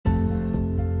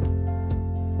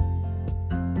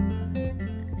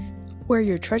Where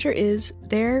your treasure is,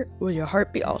 there will your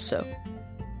heart be also.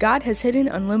 God has hidden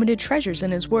unlimited treasures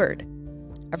in His Word.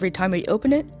 Every time we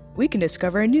open it, we can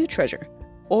discover a new treasure,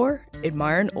 or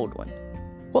admire an old one.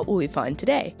 What will we find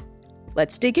today?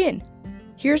 Let's dig in.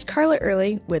 Here's Carla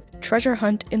Early with Treasure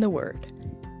Hunt in the Word.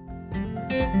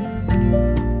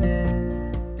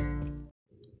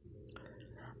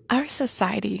 Our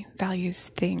society values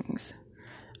things.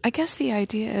 I guess the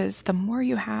idea is the more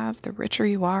you have, the richer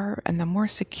you are, and the more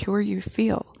secure you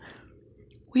feel.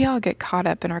 We all get caught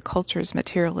up in our culture's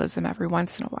materialism every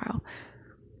once in a while.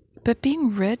 But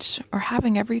being rich or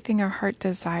having everything our heart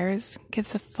desires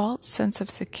gives a false sense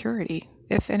of security,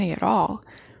 if any at all.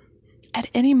 At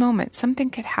any moment,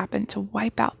 something could happen to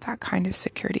wipe out that kind of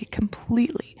security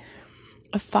completely.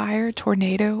 A fire,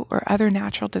 tornado, or other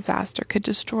natural disaster could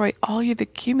destroy all you've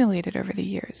accumulated over the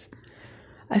years.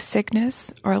 A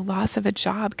sickness or a loss of a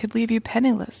job could leave you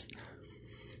penniless.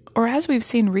 Or as we've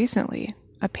seen recently,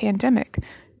 a pandemic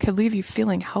could leave you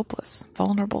feeling helpless,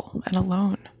 vulnerable, and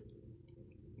alone.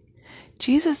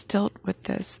 Jesus dealt with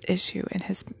this issue in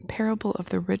his parable of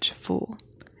the rich fool.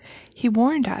 He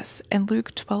warned us in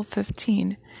Luke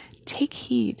 12:15, "Take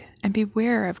heed and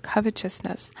beware of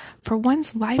covetousness, for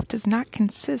one's life does not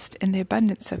consist in the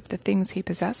abundance of the things he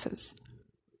possesses."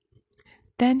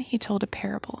 Then he told a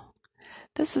parable.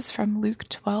 This is from Luke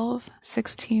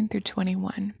 12:16 through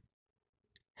 21.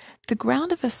 The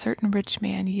ground of a certain rich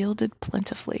man yielded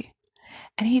plentifully,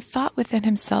 and he thought within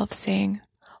himself, saying,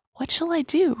 "What shall I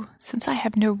do, since I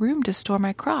have no room to store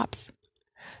my crops?"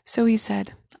 So he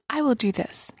said, "I will do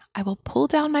this. I will pull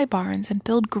down my barns and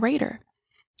build greater,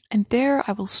 and there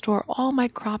I will store all my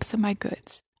crops and my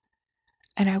goods.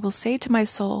 And I will say to my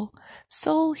soul,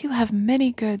 'Soul, you have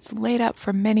many goods laid up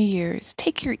for many years.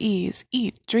 Take your ease,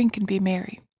 eat, drink, and be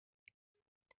merry.'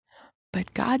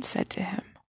 But God said to him,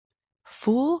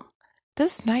 'Fool,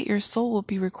 this night your soul will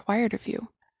be required of you.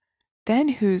 Then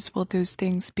whose will those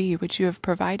things be which you have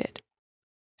provided?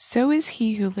 So is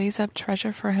he who lays up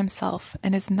treasure for himself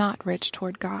and is not rich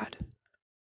toward God.'"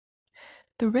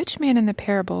 The rich man in the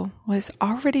parable was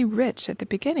already rich at the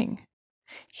beginning.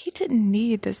 He didn't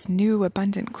need this new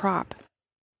abundant crop.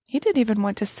 He didn't even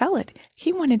want to sell it.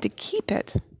 He wanted to keep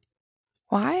it.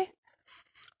 Why?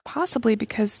 Possibly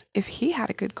because if he had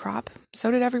a good crop,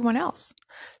 so did everyone else.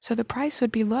 So the price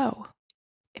would be low.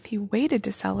 If he waited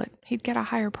to sell it, he'd get a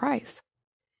higher price.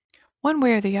 One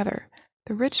way or the other,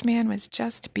 the rich man was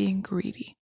just being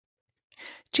greedy.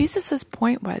 Jesus'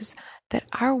 point was that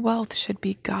our wealth should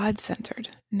be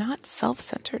God-centered, not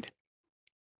self-centered.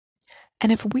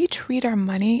 And if we treat our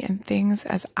money and things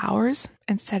as ours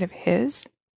instead of His,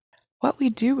 what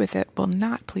we do with it will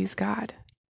not please God.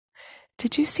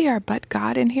 Did you see our "but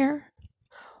God" in here?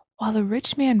 While the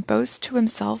rich man boasts to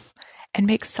himself and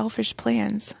makes selfish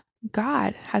plans,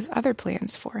 God has other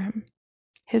plans for him.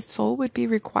 His soul would be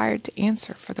required to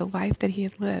answer for the life that he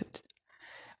had lived.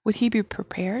 Would he be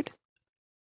prepared?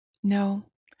 No.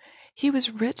 He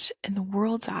was rich in the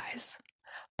world's eyes,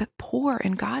 but poor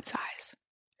in God's eyes.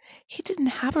 He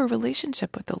didn't have a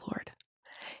relationship with the Lord.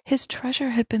 His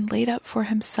treasure had been laid up for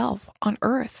himself on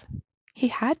earth. He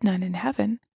had none in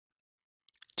heaven.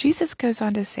 Jesus goes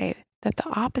on to say that the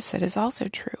opposite is also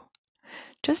true.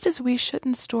 Just as we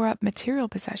shouldn't store up material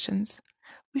possessions,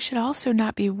 we should also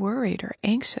not be worried or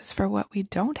anxious for what we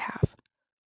don't have.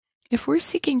 If we're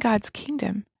seeking God's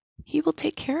kingdom, He will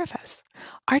take care of us.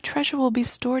 Our treasure will be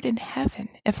stored in heaven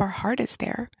if our heart is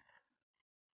there.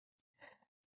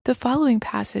 The following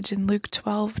passage in Luke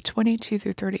 12:22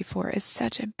 through 34 is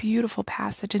such a beautiful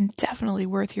passage and definitely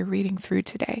worth your reading through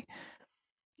today.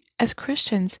 As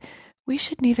Christians, we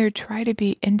should neither try to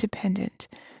be independent,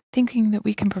 thinking that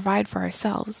we can provide for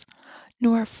ourselves,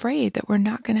 nor afraid that we're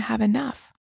not going to have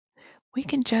enough. We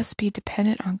can just be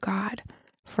dependent on God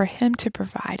for Him to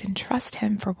provide and trust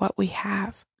Him for what we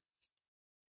have.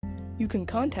 You can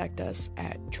contact us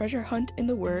at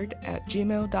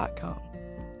treasurehuntintheword@gmail.com.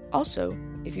 Also,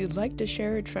 if you'd like to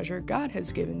share a treasure God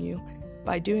has given you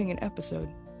by doing an episode,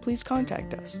 please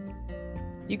contact us.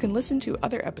 You can listen to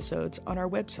other episodes on our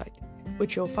website,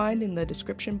 which you'll find in the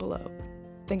description below.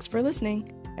 Thanks for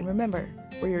listening, and remember,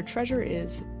 where your treasure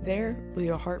is, there will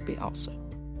your heart be also.